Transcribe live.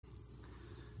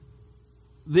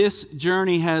This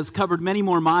journey has covered many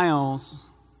more miles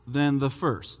than the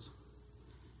first.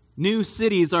 New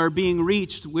cities are being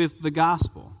reached with the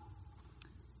gospel.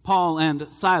 Paul and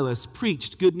Silas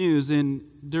preached good news in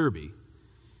Derbe.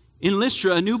 In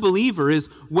Lystra, a new believer is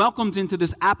welcomed into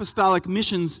this apostolic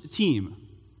missions team.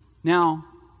 Now,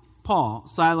 Paul,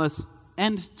 Silas,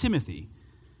 and Timothy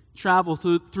travel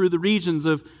through the regions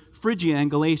of Phrygia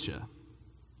and Galatia.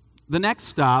 The next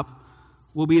stop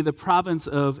will be the province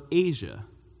of Asia,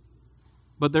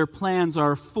 but their plans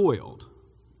are foiled.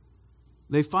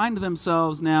 They find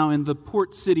themselves now in the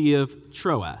port city of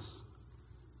Troas.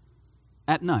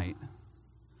 At night,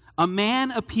 a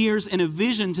man appears in a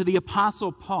vision to the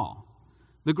Apostle Paul,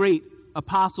 the great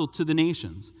apostle to the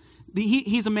nations.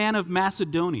 He's a man of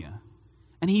Macedonia,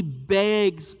 and he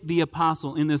begs the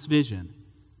apostle in this vision,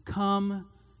 "Come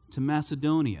to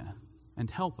Macedonia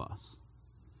and help us."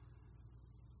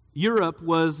 Europe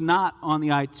was not on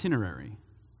the itinerary.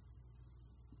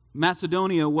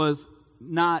 Macedonia was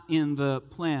not in the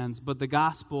plans, but the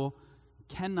gospel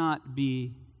cannot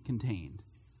be contained.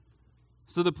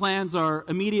 So the plans are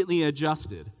immediately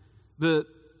adjusted.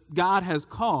 God has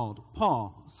called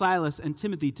Paul, Silas, and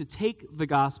Timothy to take the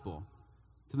gospel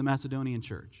to the Macedonian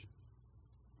church.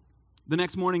 The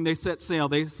next morning they set sail.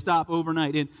 They stop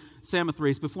overnight in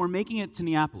Samothrace before making it to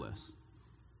Neapolis.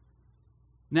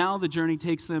 Now the journey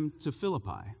takes them to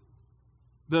Philippi,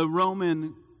 the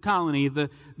Roman colony, the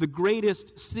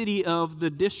greatest city of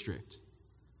the district.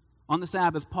 On the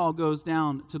Sabbath, Paul goes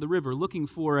down to the river looking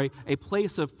for a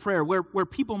place of prayer where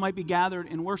people might be gathered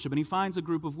in worship, and he finds a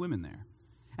group of women there.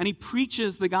 And he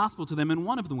preaches the gospel to them, and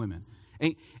one of the women,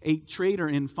 a trader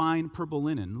in fine purple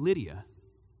linen, Lydia,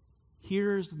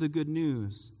 hears the good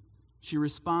news. She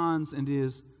responds and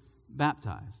is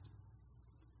baptized.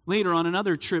 Later, on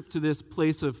another trip to this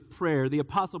place of prayer, the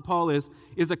Apostle Paul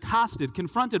is accosted,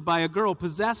 confronted by a girl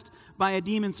possessed by a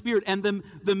demon spirit, and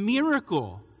the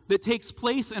miracle that takes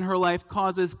place in her life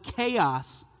causes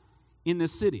chaos in the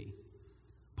city.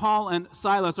 Paul and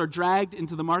Silas are dragged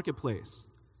into the marketplace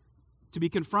to be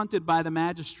confronted by the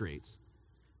magistrates.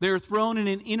 They are thrown in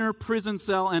an inner prison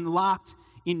cell and locked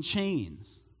in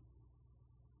chains.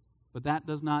 But that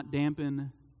does not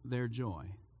dampen their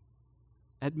joy.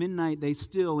 At midnight, they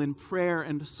still, in prayer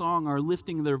and song, are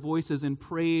lifting their voices in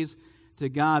praise to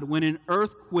God when an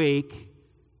earthquake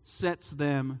sets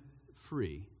them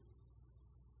free.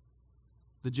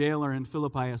 The jailer in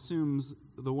Philippi assumes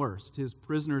the worst. His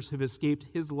prisoners have escaped.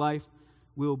 His life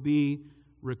will be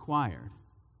required.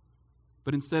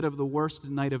 But instead of the worst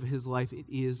night of his life, it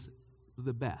is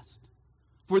the best.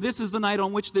 For this is the night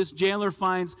on which this jailer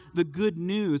finds the good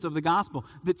news of the gospel,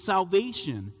 that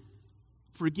salvation,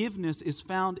 forgiveness is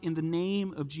found in the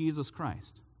name of Jesus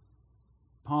Christ.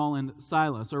 Paul and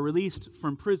Silas are released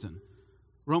from prison,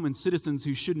 Roman citizens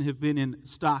who shouldn't have been in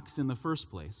stocks in the first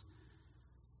place.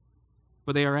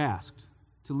 But they are asked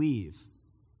to leave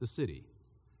the city.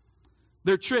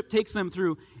 Their trip takes them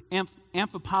through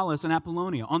Amphipolis and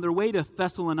Apollonia on their way to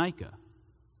Thessalonica.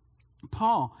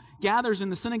 Paul gathers in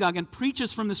the synagogue and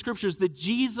preaches from the scriptures that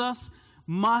Jesus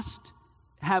must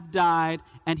have died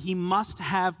and he must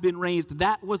have been raised.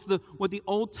 That was what the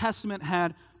Old Testament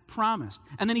had promised.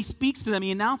 And then he speaks to them. He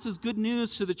announces good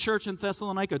news to the church in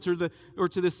Thessalonica, to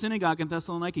the synagogue in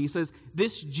Thessalonica. He says,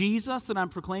 "This Jesus that I'm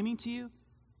proclaiming to you,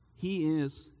 he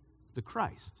is the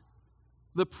Christ,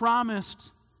 the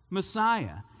promised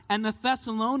Messiah." And the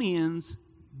Thessalonians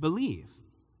believe.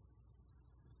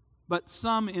 But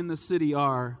some in the city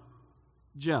are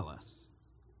jealous.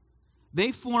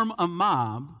 They form a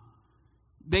mob.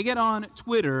 They get on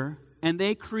Twitter and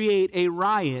they create a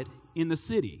riot in the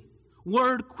city.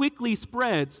 Word quickly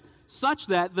spreads such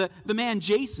that the man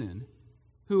Jason,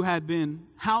 who had been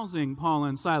housing Paul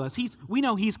and Silas, we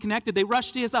know he's connected. They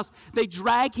rush to his house. They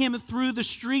drag him through the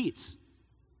streets,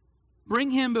 bring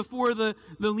him before the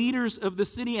leaders of the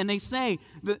city, and they say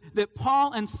that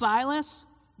Paul and Silas,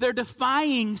 they're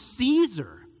defying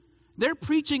Caesar. They're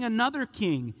preaching another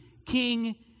king,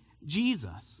 King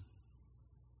Jesus.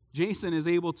 Jason is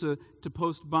able to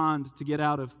post bond to get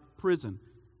out of prison.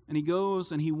 And he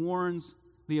goes and he warns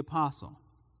the apostle.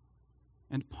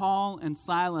 And Paul and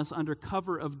Silas, under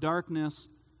cover of darkness,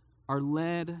 are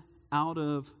led out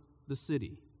of the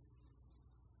city.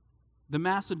 The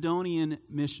Macedonian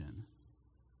mission,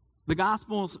 the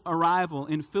gospel's arrival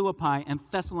in Philippi and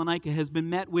Thessalonica, has been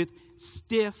met with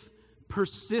stiff,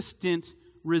 persistent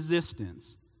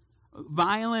resistance.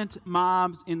 Violent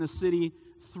mobs in the city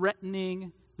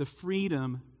threatening the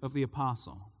freedom of the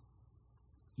apostle.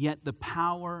 Yet the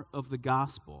power of the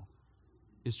gospel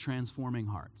is transforming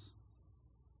hearts.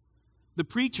 The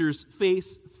preachers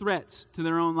face threats to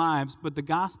their own lives, but the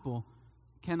gospel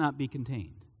cannot be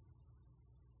contained.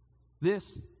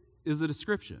 This is the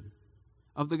description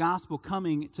of the gospel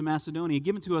coming to Macedonia,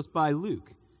 given to us by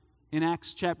Luke in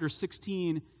Acts chapter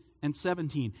 16 and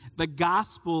 17. The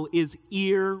gospel is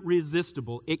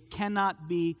irresistible. It cannot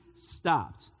be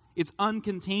stopped. It's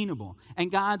uncontainable.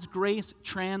 And God's grace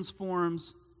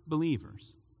transforms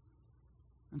believers.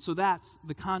 And so that's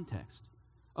the context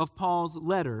of Paul's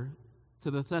letter to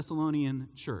the Thessalonian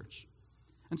church.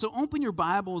 And so open your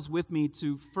Bibles with me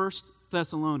to 1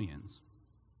 Thessalonians.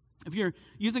 If you're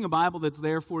using a Bible that's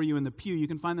there for you in the pew, you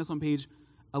can find this on page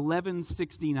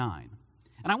 1169.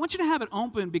 And I want you to have it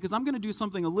open because I'm going to do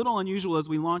something a little unusual as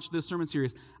we launch this sermon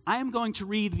series. I am going to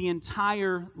read the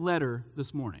entire letter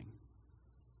this morning.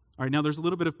 All right, now there's a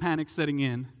little bit of panic setting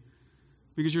in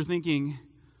because you're thinking,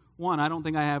 one, I don't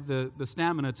think I have the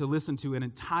stamina to listen to an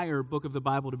entire book of the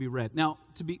Bible to be read. Now,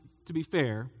 to be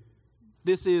fair,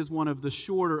 this is one of the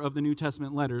shorter of the New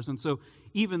Testament letters, and so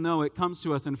even though it comes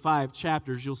to us in 5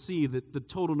 chapters, you'll see that the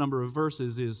total number of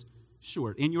verses is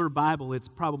short. In your Bible, it's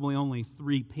probably only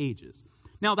 3 pages.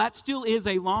 Now, that still is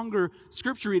a longer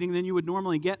scripture reading than you would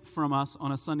normally get from us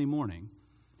on a Sunday morning.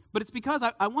 But it's because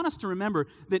I want us to remember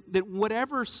that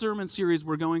whatever sermon series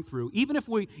we're going through, even if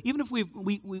we're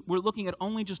looking at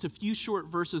only just a few short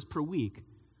verses per week,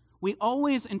 we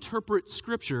always interpret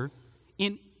Scripture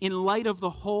in light of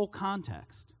the whole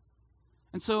context.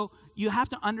 And so you have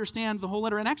to understand the whole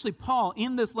letter. And actually, Paul,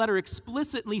 in this letter,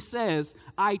 explicitly says,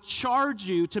 I charge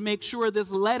you to make sure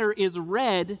this letter is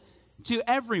read to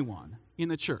everyone in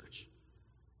the church.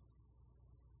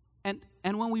 And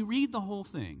when we read the whole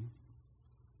thing,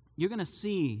 you're going to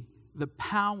see the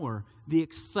power, the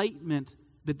excitement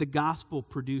that the gospel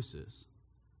produces.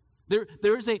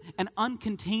 There is an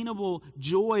uncontainable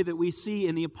joy that we see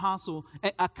in the apostle,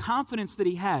 a confidence that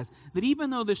he has, that even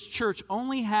though this church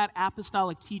only had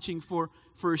apostolic teaching for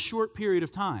a short period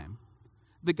of time,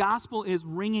 the gospel is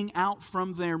ringing out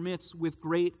from their midst with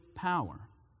great power.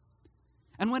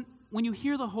 And when you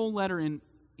hear the whole letter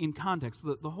in context,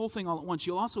 the whole thing all at once,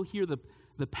 you'll also hear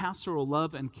the pastoral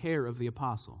love and care of the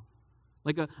apostle.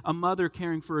 Like a mother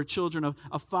caring for her children,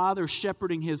 a father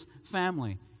shepherding his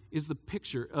family is the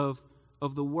picture of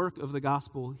the work of the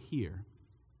gospel here.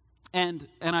 And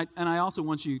I also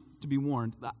want you to be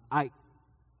warned, I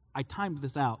timed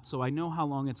this out, so I know how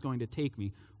long it's going to take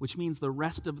me, which means the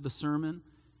rest of the sermon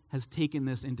has taken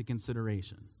this into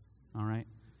consideration, all right?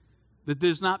 That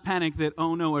there's not panic that,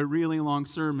 oh no, a really long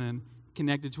sermon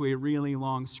connected to a really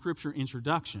long scripture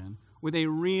introduction with a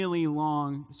really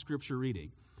long scripture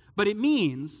reading. But it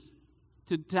means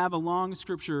to have a long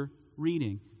scripture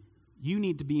reading, you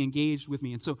need to be engaged with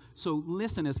me. And so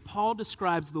listen, as Paul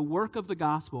describes the work of the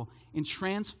gospel in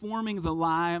transforming the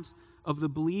lives of the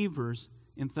believers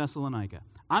in Thessalonica.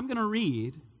 I'm going to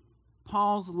read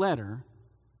Paul's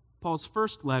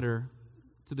first letter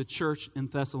to the church in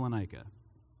Thessalonica.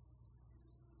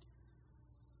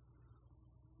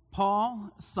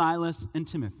 Paul, Silas, and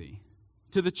Timothy,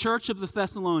 to the church of the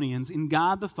Thessalonians in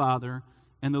God the Father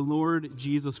and the Lord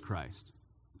Jesus Christ,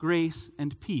 grace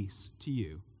and peace to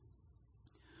you.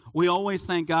 We always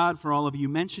thank God for all of you,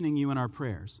 mentioning you in our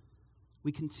prayers.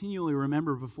 We continually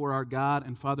remember before our God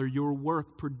and Father your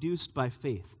work produced by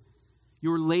faith,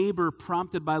 your labor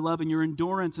prompted by love, and your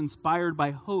endurance inspired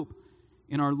by hope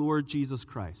in our Lord Jesus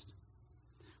Christ.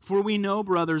 For we know,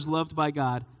 brothers loved by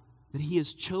God, that He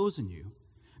has chosen you,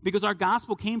 because our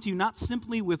gospel came to you not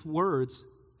simply with words,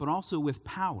 but also with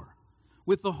power,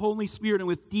 with the Holy Spirit, and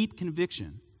with deep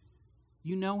conviction.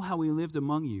 You know how we lived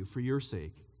among you for your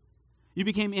sake. You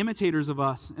became imitators of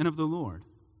us and of the Lord.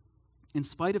 In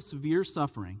spite of severe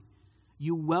suffering,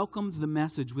 you welcomed the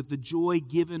message with the joy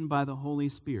given by the Holy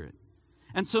Spirit.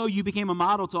 And so you became a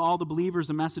model to all the believers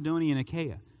in Macedonia and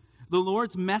Achaia. The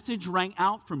Lord's message rang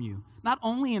out from you, not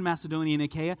only in Macedonia and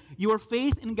Achaia. Your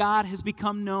faith in God has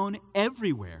become known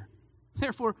everywhere.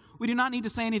 Therefore, we do not need to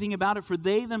say anything about it, for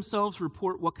they themselves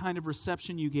report what kind of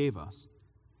reception you gave us.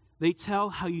 They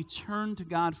tell how you turned to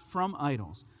God from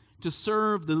idols to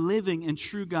serve the living and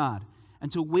true God,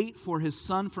 and to wait for His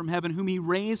Son from heaven, whom He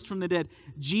raised from the dead,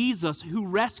 Jesus, who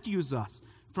rescues us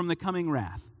from the coming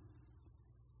wrath.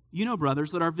 You know,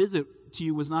 brothers, that our visit to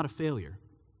you was not a failure.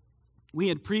 We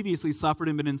had previously suffered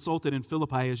and been insulted in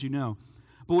Philippi, as you know.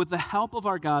 But with the help of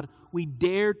our God, we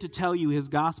dared to tell you His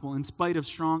gospel in spite of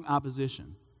strong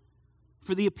opposition.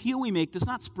 For the appeal we make does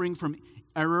not spring from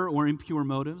error or impure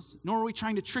motives, nor are we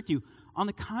trying to trick you. On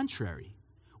the contrary,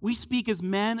 we speak as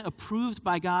men approved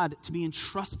by God to be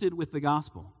entrusted with the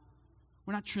gospel.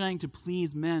 We're not trying to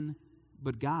please men,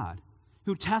 but God,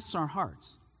 who tests our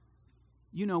hearts.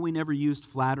 You know we never used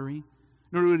flattery,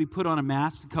 nor did we put on a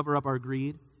mask to cover up our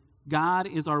greed. God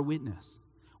is our witness.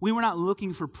 We were not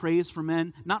looking for praise from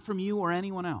men, not from you or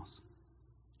anyone else.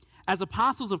 As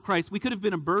apostles of Christ, we could have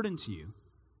been a burden to you,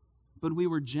 but we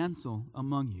were gentle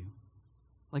among you,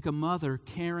 like a mother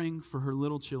caring for her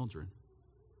little children.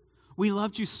 We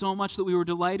loved you so much that we were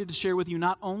delighted to share with you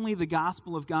not only the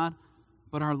gospel of God,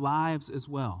 but our lives as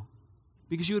well,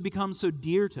 because you had become so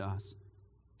dear to us.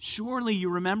 Surely you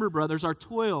remember, brothers, our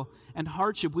toil and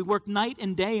hardship. We worked night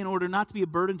and day in order not to be a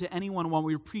burden to anyone while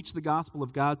we preached the gospel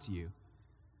of God to you.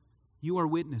 You are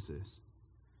witnesses,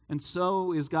 and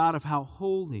so is God of how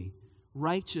holy,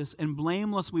 righteous, and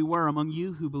blameless we were among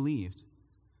you who believed.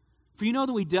 For you know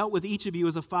that we dealt with each of you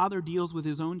as a father deals with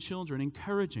his own children,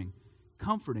 encouraging,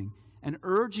 comforting, and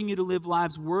urging you to live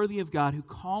lives worthy of God who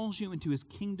calls you into his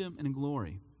kingdom and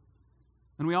glory.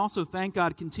 And we also thank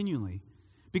God continually,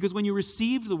 because when you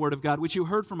received the word of God, which you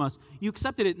heard from us, you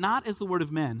accepted it not as the word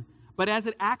of men, but as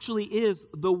it actually is,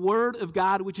 the word of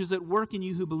God which is at work in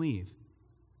you who believe.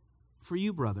 For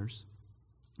you, brothers,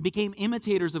 became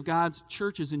imitators of God's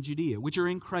churches in Judea, which are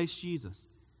in Christ Jesus.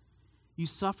 You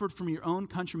suffered from your own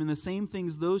countrymen the same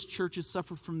things those churches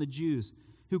suffered from the Jews,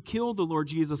 who killed the Lord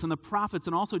Jesus and the prophets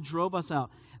and also drove us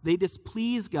out. They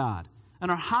displease God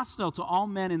and are hostile to all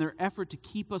men in their effort to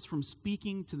keep us from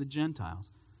speaking to the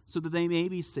Gentiles, so that they may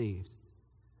be saved.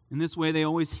 In this way, they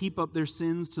always heap up their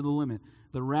sins to the limit.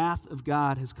 The wrath of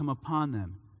God has come upon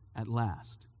them at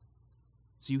last.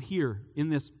 So you hear in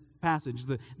this passage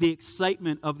the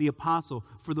excitement of the apostle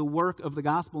for the work of the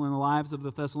gospel in the lives of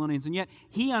the Thessalonians, and yet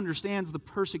he understands the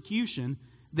persecution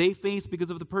they face because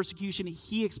of the persecution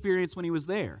he experienced when he was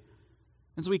there.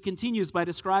 And so he continues by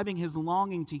describing his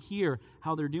longing to hear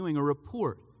how they're doing, a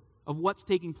report of what's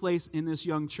taking place in this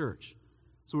young church.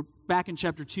 So we're back in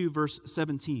chapter 2, verse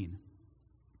 17.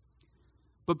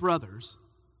 But brothers,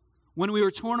 when we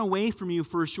were torn away from you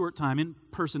for a short time, in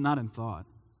person, not in thought,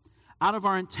 out of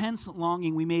our intense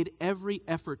longing, we made every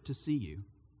effort to see you,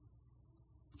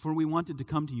 for we wanted to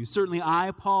come to you. Certainly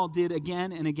I, Paul, did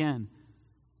again and again,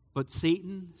 but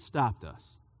Satan stopped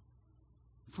us.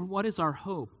 For what is our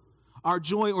hope, our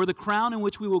joy, or the crown in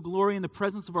which we will glory in the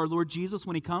presence of our Lord Jesus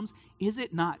when he comes? Is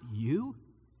it not you?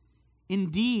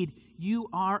 Indeed, you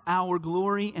are our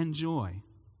glory and joy.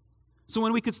 So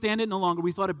when we could stand it no longer,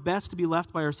 we thought it best to be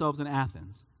left by ourselves in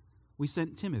Athens. We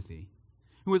sent Timothy,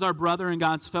 who is our brother and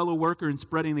God's fellow worker in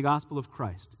spreading the gospel of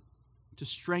Christ, to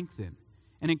strengthen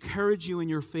and encourage you in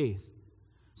your faith,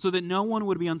 so that no one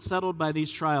would be unsettled by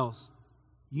these trials.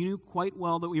 You knew quite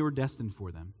well that we were destined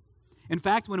for them. In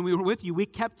fact, when we were with you, we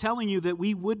kept telling you that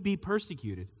we would be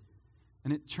persecuted,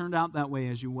 and it turned out that way,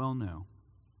 as you well know.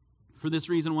 For this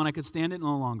reason, when I could stand it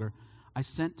no longer, I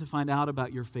sent to find out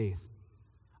about your faith.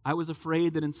 I was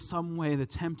afraid that in some way the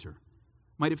tempter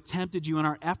might have tempted you and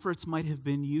our efforts might have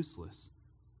been useless.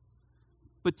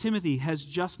 But Timothy has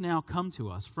just now come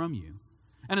to us from you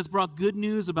and has brought good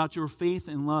news about your faith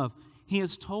and love. He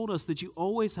has told us that you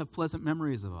always have pleasant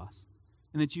memories of us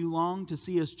and that you long to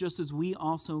see us just as we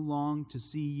also long to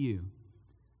see you.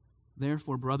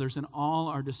 Therefore, brothers, in all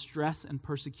our distress and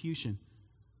persecution,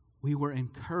 we were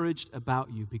encouraged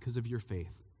about you because of your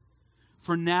faith.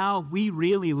 For now we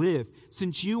really live,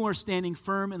 since you are standing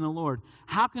firm in the Lord.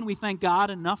 How can we thank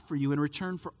God enough for you in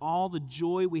return for all the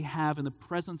joy we have in the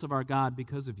presence of our God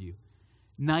because of you?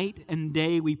 Night and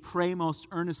day we pray most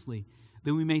earnestly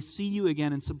that we may see you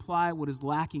again and supply what is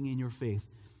lacking in your faith.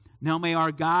 Now may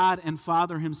our God and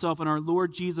Father himself and our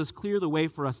Lord Jesus clear the way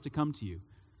for us to come to you.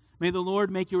 May the Lord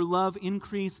make your love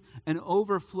increase and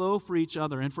overflow for each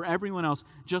other and for everyone else,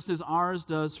 just as ours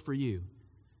does for you.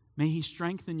 May he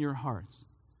strengthen your hearts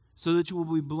so that you will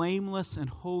be blameless and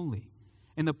holy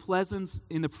in the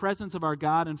presence of our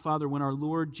God and Father when our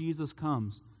Lord Jesus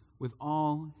comes with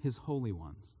all his holy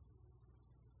ones.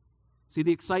 See,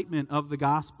 the excitement of the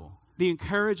gospel, the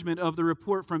encouragement of the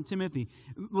report from Timothy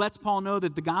lets Paul know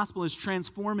that the gospel is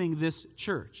transforming this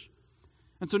church.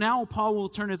 And so now Paul will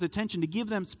turn his attention to give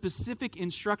them specific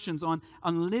instructions on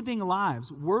living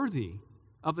lives worthy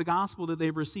of the gospel that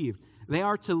they've received. They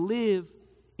are to live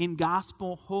in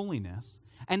gospel holiness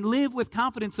and live with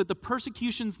confidence that the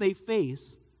persecutions they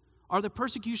face are the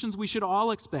persecutions we should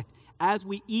all expect as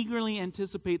we eagerly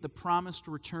anticipate the promised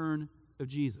return of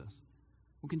Jesus.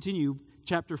 We'll continue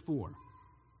chapter 4.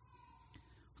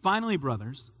 Finally,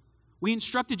 brothers, we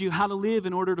instructed you how to live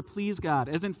in order to please God,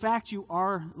 as in fact you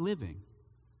are living.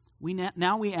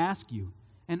 Now we ask you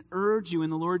and urge you in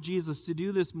the Lord Jesus to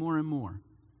do this more and more.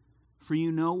 For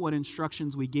you know what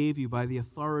instructions we gave you by the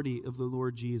authority of the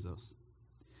Lord Jesus.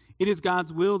 It is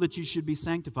God's will that you should be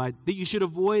sanctified, that you should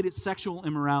avoid sexual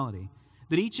immorality,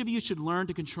 that each of you should learn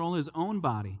to control his own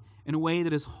body in a way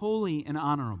that is holy and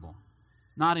honorable,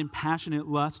 not in passionate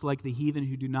lust like the heathen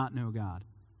who do not know God.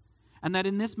 And that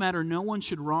in this matter no one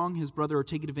should wrong his brother or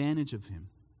take advantage of him.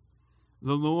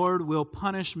 The Lord will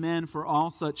punish men for all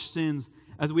such sins,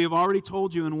 as we have already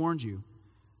told you and warned you.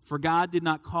 For God did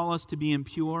not call us to be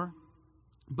impure,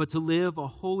 but to live a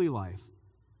holy life.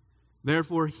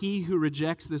 Therefore, he who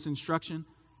rejects this instruction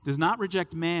does not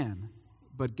reject man,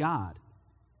 but God,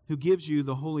 who gives you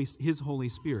his Holy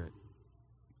Spirit.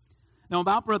 Now,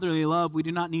 about brotherly love, we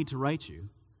do not need to write you,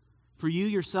 for you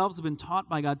yourselves have been taught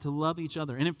by God to love each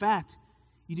other. And in fact,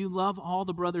 you do love all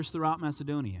the brothers throughout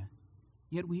Macedonia.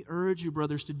 Yet we urge you,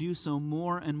 brothers, to do so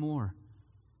more and more.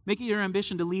 Make it your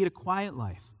ambition to lead a quiet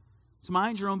life, to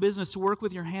mind your own business, to work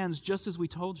with your hands just as we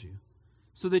told you,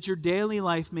 so that your daily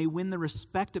life may win the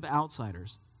respect of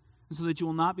outsiders, and so that you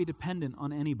will not be dependent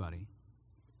on anybody.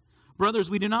 Brothers,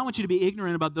 we do not want you to be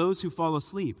ignorant about those who fall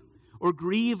asleep, or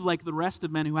grieve like the rest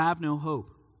of men who have no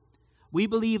hope. We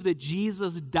believe that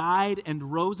Jesus died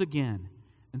and rose again,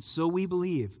 and so we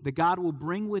believe that God will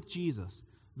bring with Jesus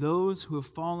those who have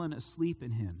fallen asleep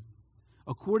in him.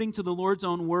 According to the Lord's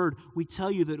own word, we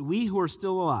tell you that we who are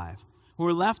still alive, who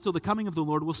are left till the coming of the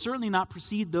Lord, will certainly not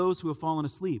precede those who have fallen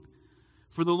asleep.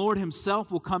 For the Lord himself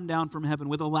will come down from heaven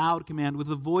with a loud command, with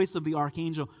the voice of the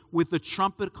archangel, with the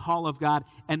trumpet call of God,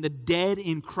 and the dead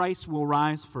in Christ will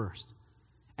rise first.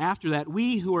 After that,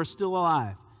 we who are still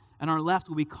alive and are left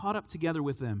will be caught up together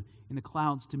with them in the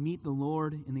clouds to meet the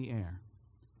Lord in the air.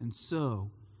 And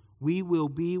so we will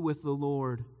be with the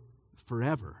Lord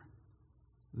forever.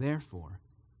 Therefore,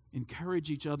 encourage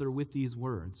each other with these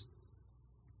words.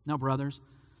 Now, brothers,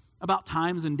 about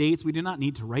times and dates we do not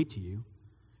need to write to you,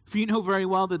 for you know very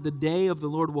well that the day of the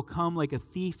Lord will come like a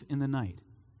thief in the night.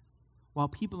 While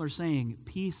people are saying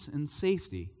peace and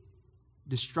safety,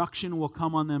 destruction will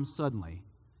come on them suddenly,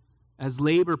 as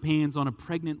labor pains on a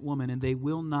pregnant woman, and they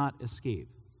will not escape.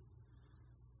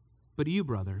 But you,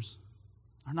 brothers,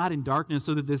 are not in darkness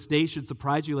so that this day should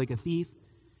surprise you like a thief.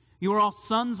 You are all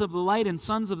sons of the light and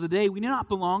sons of the day. We do not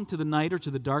belong to the night or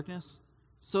to the darkness.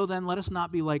 So then let us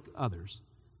not be like others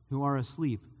who are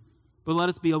asleep, but let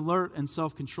us be alert and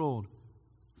self-controlled.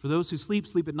 For those who sleep,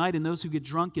 sleep at night, and those who get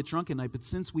drunk at night. But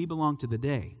since we belong to the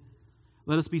day,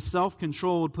 let us be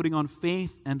self-controlled, putting on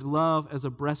faith and love as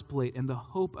a breastplate and the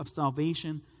hope of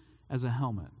salvation as a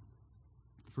helmet.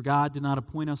 For God did not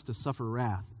appoint us to suffer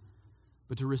wrath,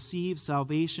 but to receive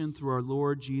salvation through our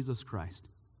Lord Jesus Christ.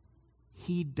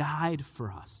 He died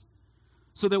for us,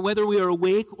 so that whether we are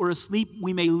awake or asleep,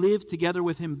 we may live together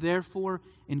with him. Therefore,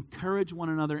 encourage one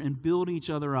another and build each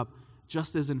other up,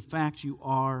 just as in fact you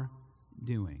are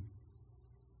doing.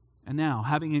 And now,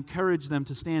 having encouraged them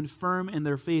to stand firm in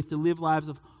their faith, to live lives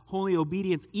of holy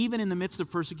obedience, even in the midst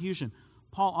of persecution,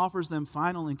 Paul offers them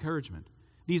final encouragement.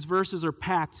 These verses are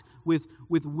packed with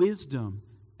wisdom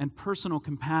and personal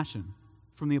compassion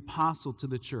from the apostle to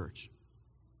the church.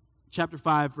 Chapter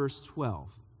 5, verse 12.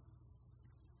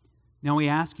 Now we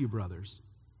ask you, brothers,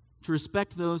 to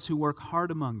respect those who work hard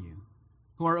among you,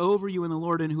 who are over you in the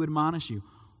Lord and who admonish you.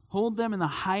 Hold them in the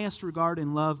highest regard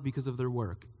and love because of their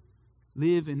work.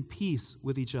 Live in peace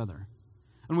with each other.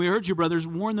 And we urge you, brothers,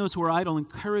 warn those who are idle,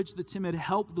 encourage the timid,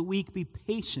 help the weak, be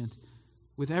patient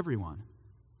with everyone.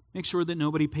 Make sure that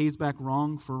nobody pays back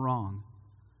wrong for wrong,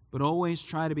 but always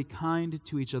try to be kind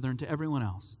to each other and to everyone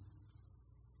else.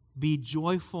 Be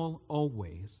joyful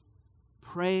always.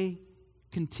 Pray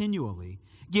continually.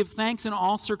 Give thanks in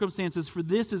all circumstances, for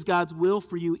this is God's will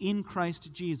for you in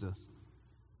Christ Jesus.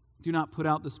 Do not put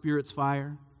out the Spirit's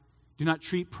fire. Do not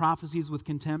treat prophecies with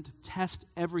contempt. Test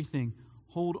everything.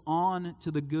 Hold on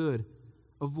to the good.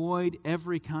 Avoid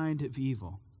every kind of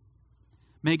evil.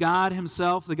 May God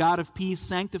himself, the God of peace,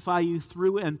 sanctify you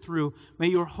through and through. May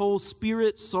your whole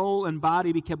spirit, soul, and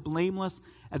body be kept blameless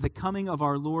at the coming of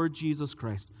our Lord Jesus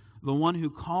Christ. The one who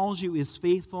calls you is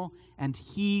faithful, and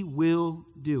he will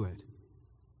do it.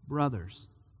 Brothers,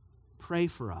 pray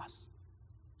for us.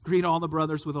 Greet all the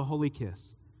brothers with a holy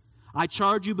kiss. I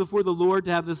charge you before the Lord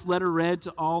to have this letter read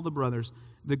to all the brothers.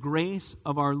 The grace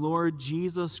of our Lord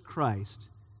Jesus Christ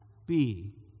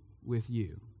be with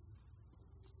you.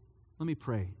 Let me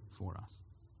pray for us.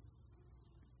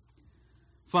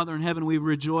 Father in heaven, we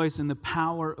rejoice in the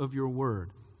power of your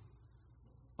word.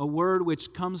 A word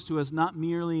which comes to us not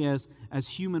merely as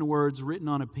human words written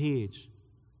on a page,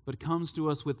 but comes to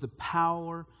us with the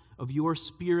power of your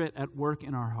Spirit at work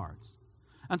in our hearts.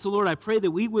 And so, Lord, I pray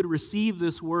that we would receive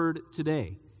this word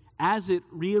today as it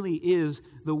really is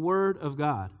the word of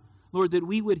God. Lord, that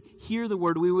we would hear the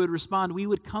word, we would respond, we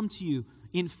would come to you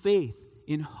in faith,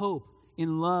 in hope,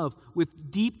 in love,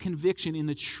 with deep conviction in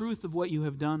the truth of what you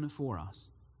have done for us.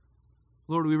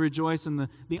 Lord, we rejoice in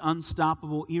the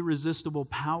unstoppable, irresistible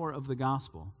power of the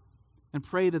gospel and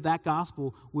pray that that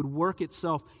gospel would work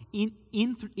itself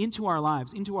into our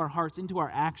lives, into our hearts, into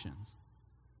our actions.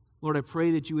 Lord, I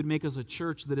pray that you would make us a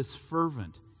church that is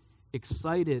fervent,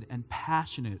 excited, and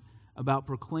passionate about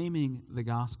proclaiming the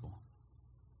gospel.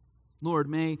 Lord,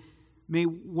 may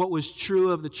what was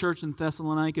true of the church in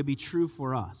Thessalonica be true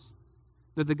for us,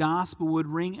 that the gospel would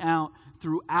ring out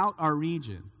throughout our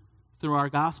region through our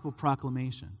gospel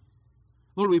proclamation.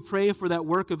 Lord, we pray for that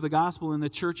work of the gospel in the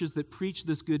churches that preach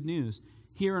this good news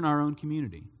here in our own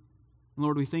community. And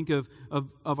Lord, we think of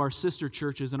our sister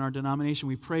churches in our denomination.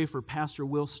 We pray for Pastor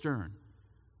Will Stern,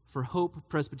 for Hope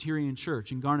Presbyterian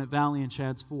Church in Garnet Valley and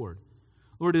Chadds Ford.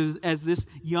 Lord, as this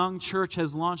young church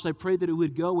has launched, I pray that it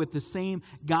would go with the same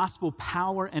gospel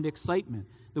power and excitement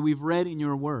that we've read in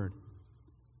your word,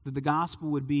 that the gospel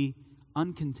would be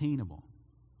uncontainable.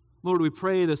 Lord, we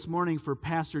pray this morning for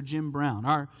Pastor Jim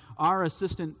Brown, our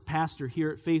assistant pastor here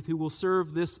at Faith, who will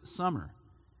serve this summer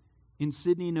in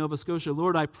Sydney, Nova Scotia.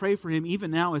 Lord, I pray for him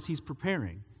even now as he's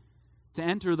preparing to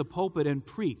enter the pulpit and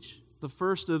preach the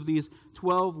first of these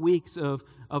 12 weeks of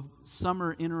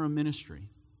summer interim ministry.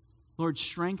 Lord,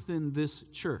 strengthen this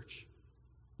church.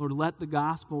 Lord, let the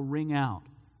gospel ring out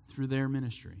through their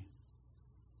ministry.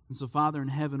 And so, Father in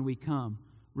heaven, we come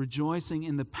rejoicing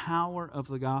in the power of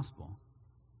the gospel.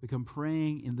 We come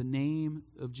praying in the name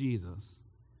of Jesus.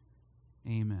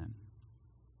 Amen.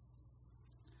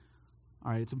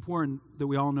 All right, it's important that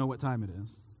we all know what time it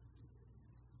is,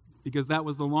 because that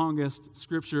was the longest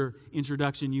scripture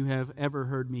introduction you have ever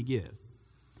heard me give.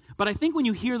 But I think when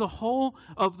you hear the whole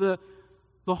of the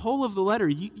letter,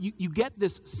 you get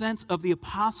this sense of the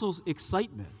apostle's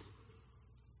excitement.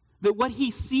 That what he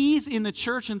sees in the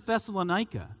church in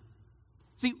Thessalonica.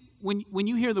 See, when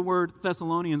you hear the word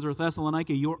Thessalonians or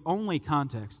Thessalonica, your only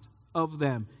context of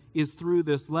them is through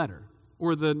this letter,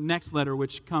 or the next letter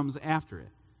which comes after it.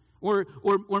 Or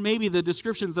maybe the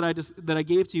descriptions that I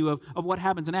gave to you of what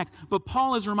happens in Acts. But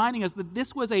Paul is reminding us that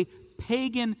this was a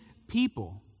pagan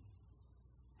people.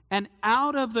 And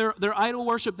out of their idol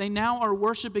worship, they now are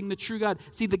worshiping the true God.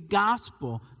 See, the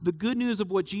gospel, the good news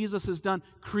of what Jesus has done,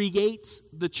 creates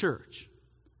the church.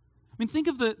 I mean, think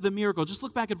of the miracle. Just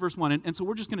look back at verse 1. And so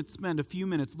we're just going to spend a few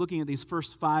minutes looking at these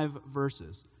first 5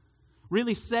 verses,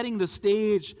 really setting the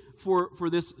stage for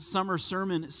this summer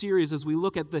sermon series as we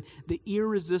look at the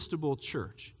irresistible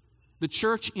church, the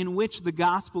church in which the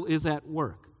gospel is at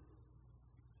work.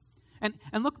 And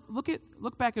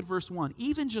look back at verse 1.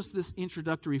 Even just this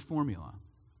introductory formula.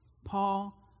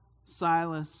 Paul,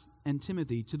 Silas, and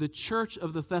Timothy to the church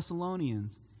of the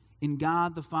Thessalonians in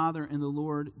God the Father and the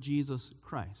Lord Jesus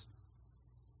Christ.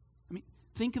 I mean,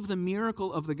 think of the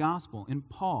miracle of the gospel in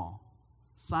Paul,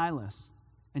 Silas,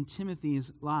 and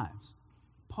Timothy's lives.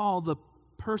 Paul, the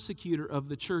persecutor of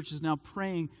the church, is now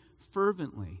praying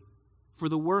fervently for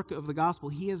the work of the gospel.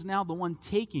 He is now the one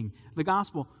taking the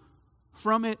gospel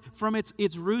from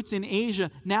its roots in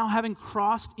Asia, now having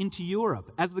crossed into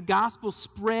Europe as the gospel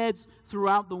spreads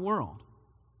throughout the world.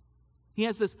 He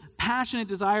has this passionate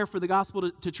desire for the gospel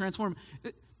to transform.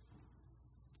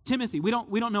 Timothy, we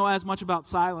don't know as much about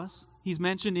Silas. He's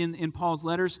mentioned in Paul's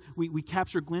letters. We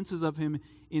capture glimpses of him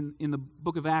in the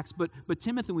book of Acts. But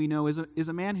Timothy, we know, is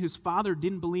a man whose father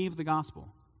didn't believe the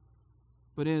gospel.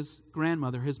 But his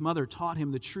grandmother, his mother, taught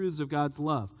him the truths of God's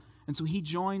love. And so he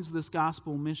joins this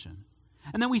gospel mission.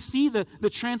 And then we see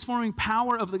the transforming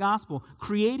power of the gospel,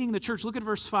 creating the church. Look at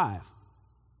verse 5.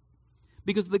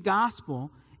 Because the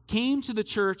gospel came to the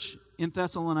church in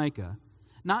Thessalonica,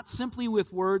 not simply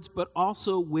with words, but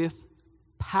also with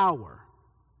power.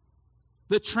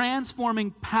 The transforming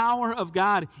power of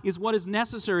God is what is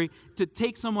necessary to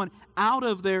take someone out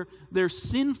of their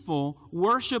sinful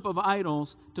worship of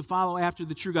idols to follow after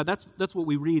the true God. That's what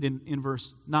we read in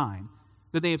verse 9,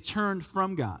 that they have turned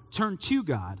to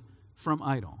God from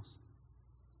idols.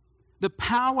 The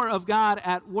power of God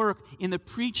at work in the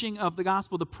preaching of the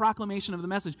gospel, the proclamation of the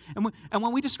message. And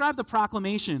when we describe the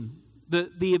proclamation,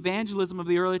 the evangelism of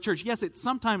the early church, yes, it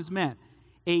sometimes meant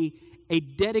a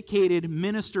dedicated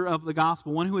minister of the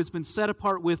gospel, one who has been set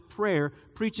apart with prayer,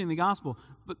 preaching the gospel.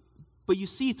 But you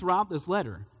see throughout this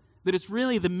letter that it's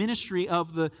really the ministry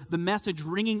of the message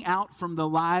ringing out from the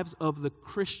lives of the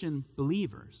Christian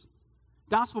believers.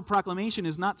 Gospel proclamation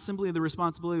is not simply the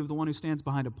responsibility of the one who stands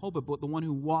behind a pulpit, but the one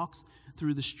who walks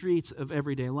through the streets of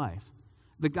everyday life.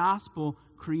 The gospel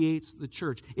creates the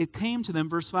church. It came to them,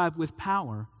 verse 5, with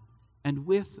power and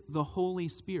with the Holy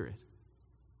Spirit.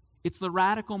 It's the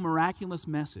radical, miraculous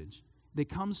message that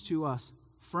comes to us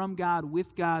from God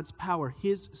with God's power,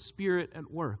 his Spirit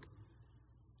at work.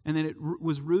 And then it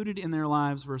was rooted in their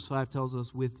lives, verse 5 tells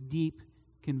us, with deep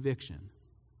conviction.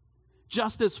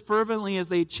 Just as fervently as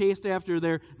they chased after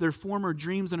their former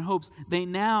dreams and hopes, they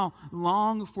now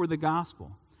long for the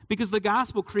gospel. Because the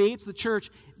gospel creates the church,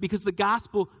 because the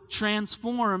gospel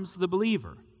transforms the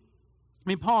believer. I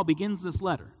mean, Paul begins this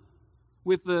letter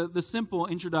with the simple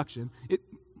introduction. It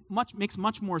makes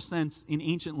much more sense in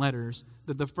ancient letters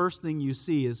that the first thing you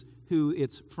see is who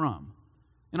it's from.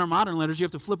 In our modern letters, you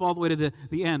have to flip all the way to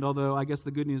the end, although I guess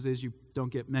the good news is you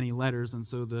don't get many letters, and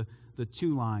so the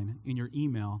to-line in your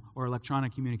email or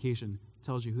electronic communication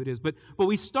tells you who it is. But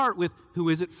we start with who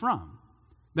is it from.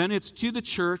 Then it's to the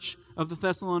church of the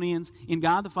Thessalonians in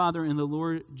God the Father and the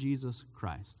Lord Jesus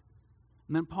Christ.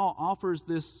 And then Paul offers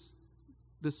this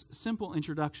simple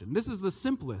introduction. This is the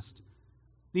simplest,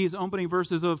 these opening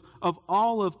verses of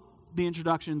all of the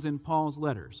introductions in Paul's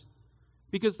letters.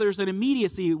 Because there's an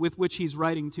immediacy with which he's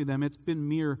writing to them. It's been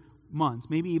mere months,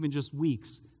 maybe even just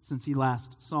weeks since he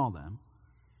last saw them.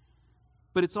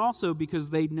 But it's also because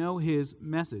they know his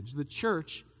message. The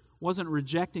church wasn't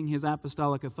rejecting his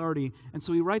apostolic authority, and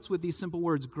so he writes with these simple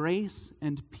words, grace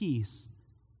and peace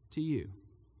to you.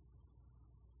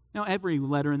 Now, every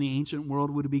letter in the ancient world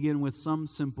would begin with some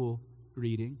simple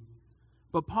greeting,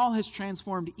 but Paul has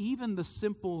transformed even the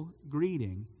simple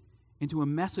greeting into a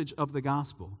message of the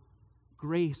gospel.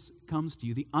 Grace comes to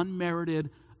you. The unmerited,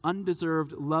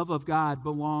 undeserved love of God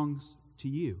belongs to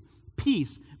you.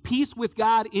 Peace with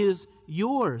God is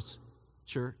yours,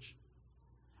 church.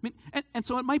 I mean, and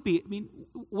so it might be,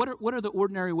 what are the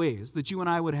ordinary ways that you and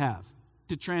I would have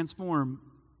to transform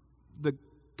the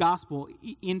gospel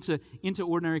into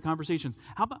ordinary conversations?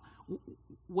 How about,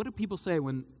 what do people say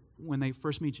when they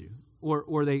first meet you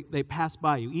or they pass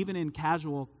by you, even in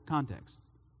casual context?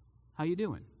 How you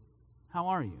doing? How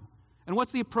are you? And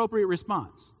what's the appropriate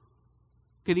response?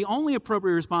 Okay, the only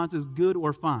appropriate response is good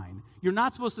or fine. You're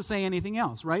not supposed to say anything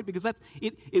else, right? Because that's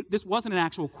it. This wasn't an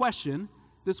actual question.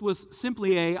 This was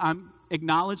simply I'm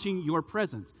acknowledging your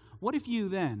presence. What if you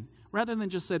then, rather than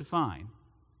just said fine,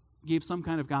 gave some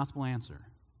kind of gospel answer?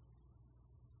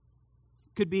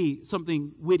 Could be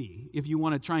something witty if you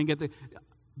want to try and get the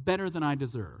better than I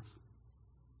deserve.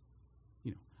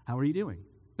 How are you doing?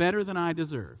 Better than I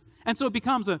deserve. And so it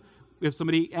becomes if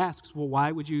somebody asks, well,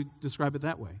 why would you describe it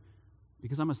that way?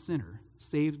 Because I'm a sinner,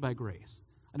 saved by grace.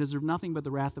 I deserve nothing but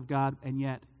the wrath of God, and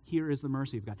yet here is the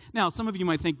mercy of God. Now, some of you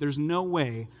might think there's no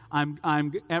way I'm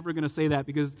ever going to say that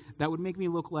because that would make me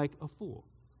look like a fool.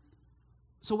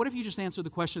 So what if you just answer the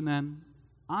question then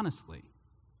honestly?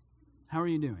 How are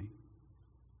you doing?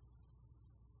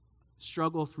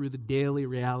 Struggle through the daily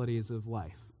realities of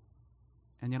life,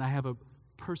 and yet I have a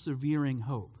persevering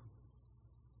hope.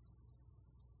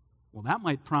 Well, that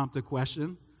might prompt a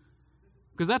question,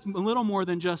 because that's a little more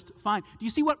than just fine. Do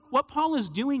you see what Paul is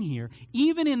doing here,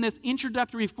 even in this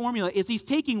introductory formula, is he's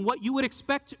taking what you would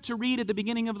expect to read at the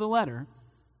beginning of the letter,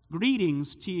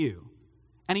 greetings to you,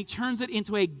 and he turns it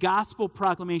into a gospel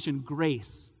proclamation,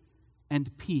 grace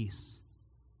and peace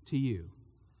to you.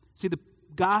 See, the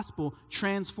gospel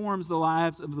transforms the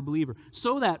lives of the believer,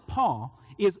 so that Paul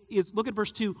is look at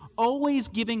verse 2, always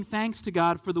giving thanks to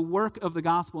God for the work of the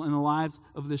gospel in the lives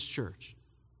of this church.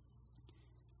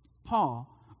 Paul,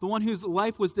 the one whose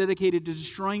life was dedicated to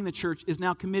destroying the church, is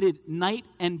now committed night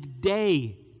and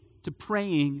day to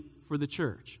praying for the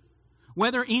church.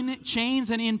 Whether in chains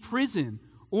and in prison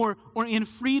or in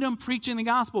freedom preaching the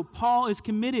gospel, Paul is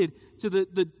committed to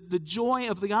the joy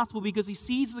of the gospel because he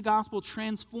sees the gospel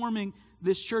transforming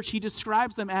this church. He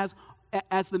describes them as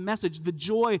the message, the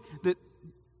joy that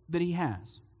he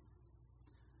has.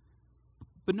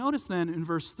 But notice then in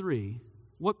verse 3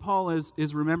 what Paul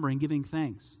is remembering, giving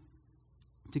thanks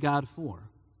to God for.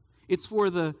 It's for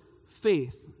the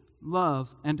faith,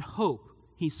 love, and hope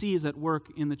he sees at work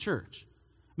in the church.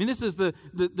 I mean, this is the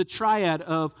triad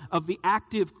of the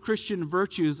active Christian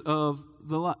virtues of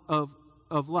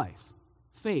life: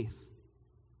 faith,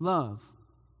 love,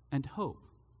 and hope.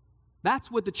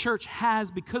 That's what the church has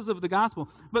because of the gospel.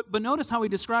 But notice how he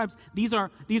describes these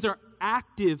are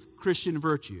active Christian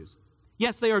virtues.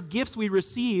 Yes, they are gifts we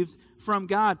received from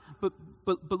God, but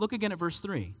look again at verse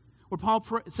 3, where Paul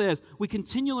says, we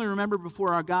continually remember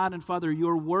before our God and Father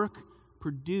your work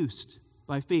produced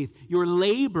by faith, your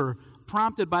labor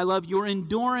prompted by love, your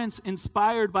endurance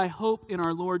inspired by hope in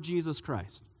our Lord Jesus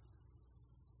Christ.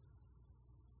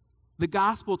 The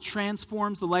gospel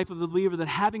transforms the life of the believer, that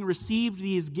having received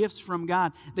these gifts from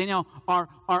God, they now are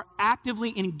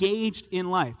actively engaged in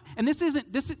life. And this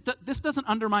doesn't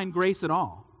undermine grace at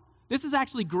all. This is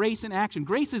actually grace in action.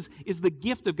 Grace is the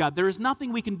gift of God. There is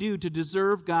nothing we can do to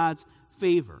deserve God's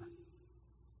favor.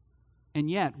 And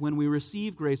yet, when we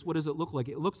receive grace, what does it look like?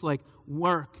 It looks like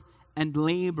work and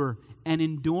labor and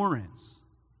endurance.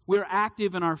 We're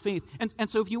active in our faith. And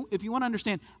so if you want to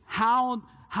understand, how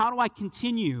do I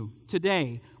continue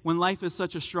today when life is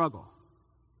such a struggle?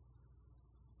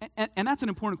 And that's an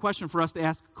important question for us to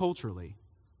ask culturally.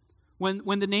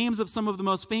 When the names of some of the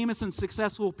most famous and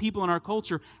successful people in our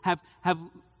culture have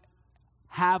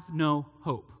no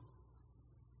hope.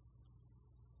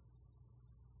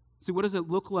 See, what does it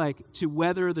look like to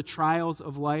weather the trials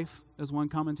of life, as one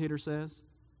commentator says?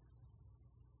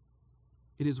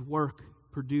 It is work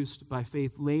produced by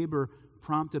faith, labor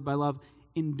prompted by love,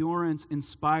 endurance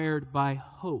inspired by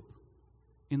hope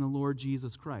in the Lord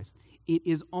Jesus Christ. It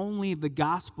is only the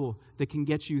gospel that can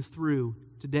get you through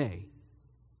today.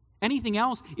 Anything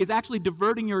else is actually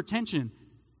diverting your attention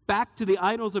back to the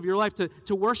idols of your life,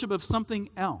 to worship of something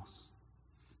else.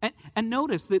 And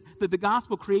notice that the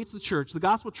gospel creates the church. The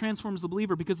gospel transforms the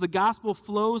believer because the gospel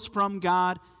flows from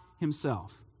God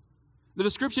himself. The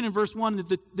description in verse 1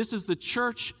 that this is the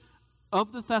church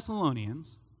of the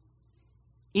Thessalonians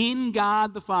in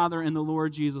God the Father and the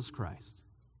Lord Jesus Christ.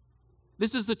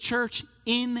 This is the church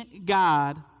in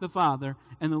God the Father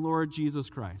and the Lord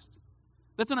Jesus Christ.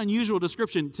 That's an unusual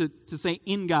description to say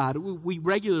in God. We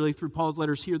regularly, through Paul's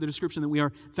letters, hear the description that we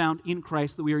are found in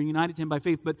Christ, that we are united to him by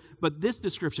faith. But this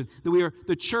description, that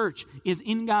the church is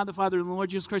in God the Father and the Lord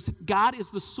Jesus Christ. God is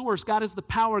the source. God is the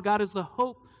power. God is the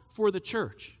hope for the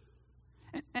church.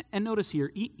 And notice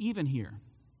here, even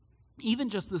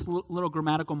just this little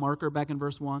grammatical marker back in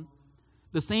verse 1,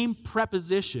 the same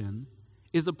preposition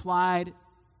is applied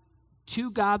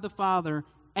to God the Father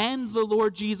and the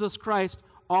Lord Jesus Christ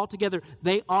altogether.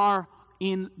 They are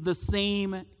in the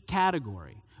same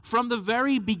category. From the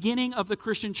very beginning of the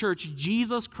Christian church,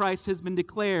 Jesus Christ has been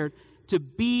declared to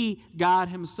be God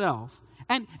himself.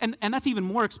 And that's even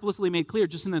more explicitly made clear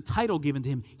just in the title given to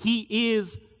him. He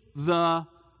is the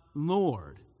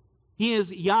Lord. He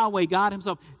is Yahweh, God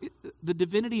himself. The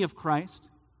divinity of Christ,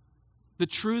 the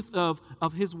truth of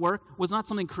his work, was not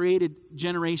something created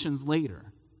generations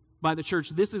later by the church.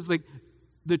 This is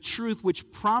the truth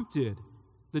which prompted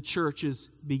the church's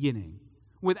beginning.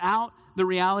 Without the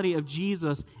reality of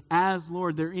Jesus as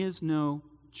Lord, there is no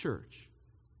church.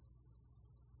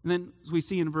 And then, as we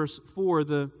see in verse 4,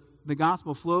 the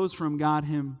gospel flows from God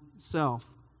himself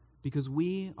because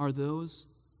we are those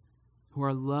who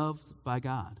are loved by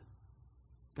God.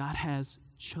 God has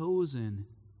chosen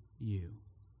you.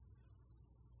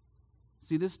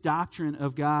 See, this doctrine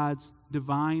of God's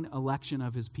divine election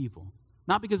of his people,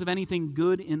 not because of anything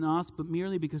good in us, but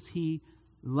merely because he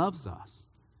loves us.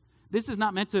 This is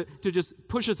not meant to just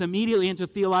push us immediately into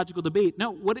theological debate. No,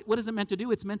 what is it meant to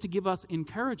do? It's meant to give us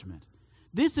encouragement.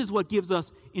 This is what gives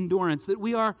us endurance, that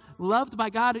we are loved by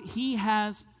God. He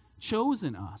has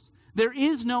chosen us. There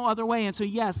is no other way. And so,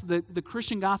 yes, the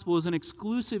Christian gospel is an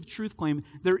exclusive truth claim.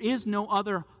 There is no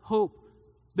other hope.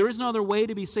 There is no other way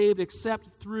to be saved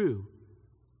except through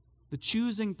the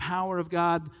choosing power of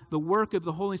God, the work of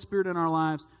the Holy Spirit in our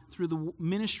lives, through the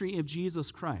ministry of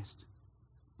Jesus Christ.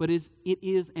 But it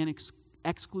is an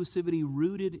exclusivity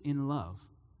rooted in love.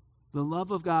 The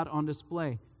love of God on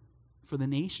display for the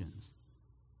nations,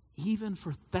 even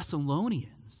for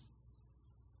Thessalonians.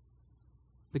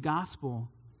 The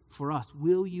gospel for us.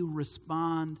 Will you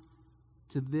respond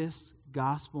to this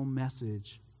gospel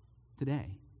message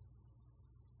today?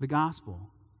 The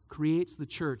gospel creates the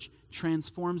church,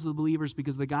 transforms the believers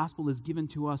because the gospel is given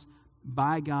to us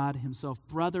by God himself.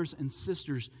 Brothers and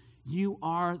sisters, you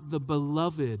are the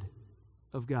beloved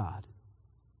of God,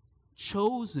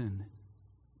 chosen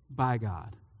by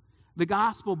God. The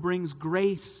gospel brings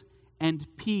grace and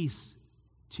peace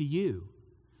to you.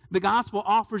 The gospel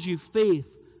offers you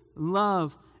faith,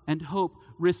 love, and hope.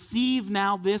 Receive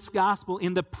now this gospel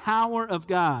in the power of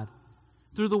God.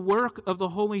 Through the work of the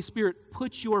Holy Spirit,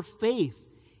 put your faith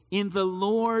in the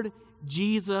Lord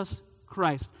Jesus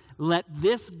Christ. Let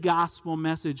this gospel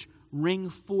message ring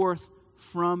forth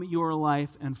from your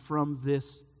life and from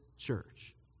this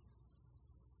church.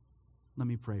 Let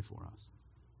me pray for us.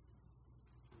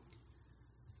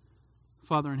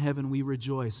 Father in heaven, we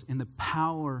rejoice in the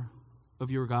power of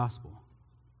your gospel.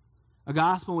 A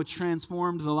gospel which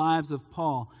transformed the lives of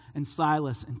Paul and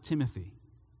Silas and Timothy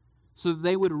so that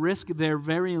they would risk their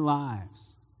very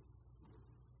lives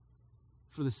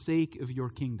for the sake of your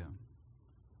kingdom,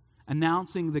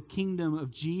 announcing the kingdom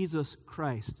of Jesus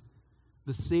Christ,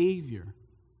 the Savior,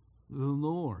 the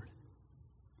Lord.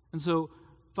 And so,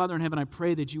 Father in heaven, I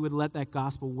pray that you would let that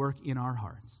gospel work in our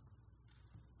hearts,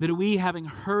 That we, having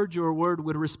heard your word,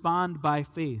 would respond by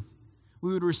faith.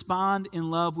 We would respond in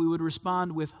love. We would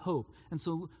respond with hope. And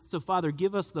so Father,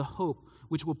 give us the hope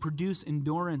which will produce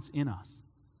endurance in us.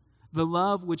 The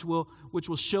love which will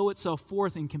show itself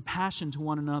forth in compassion to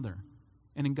one another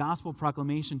and in gospel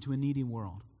proclamation to a needy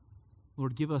world.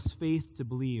 Lord, give us faith to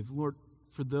believe. Lord,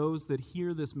 for those that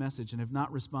hear this message and have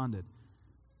not responded,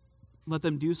 let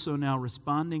them do so now,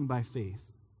 responding by faith.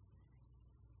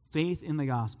 Faith in the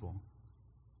gospel,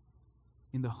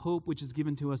 in the hope which is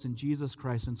given to us in Jesus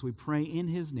Christ. And so we pray in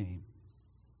his name.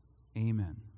 Amen.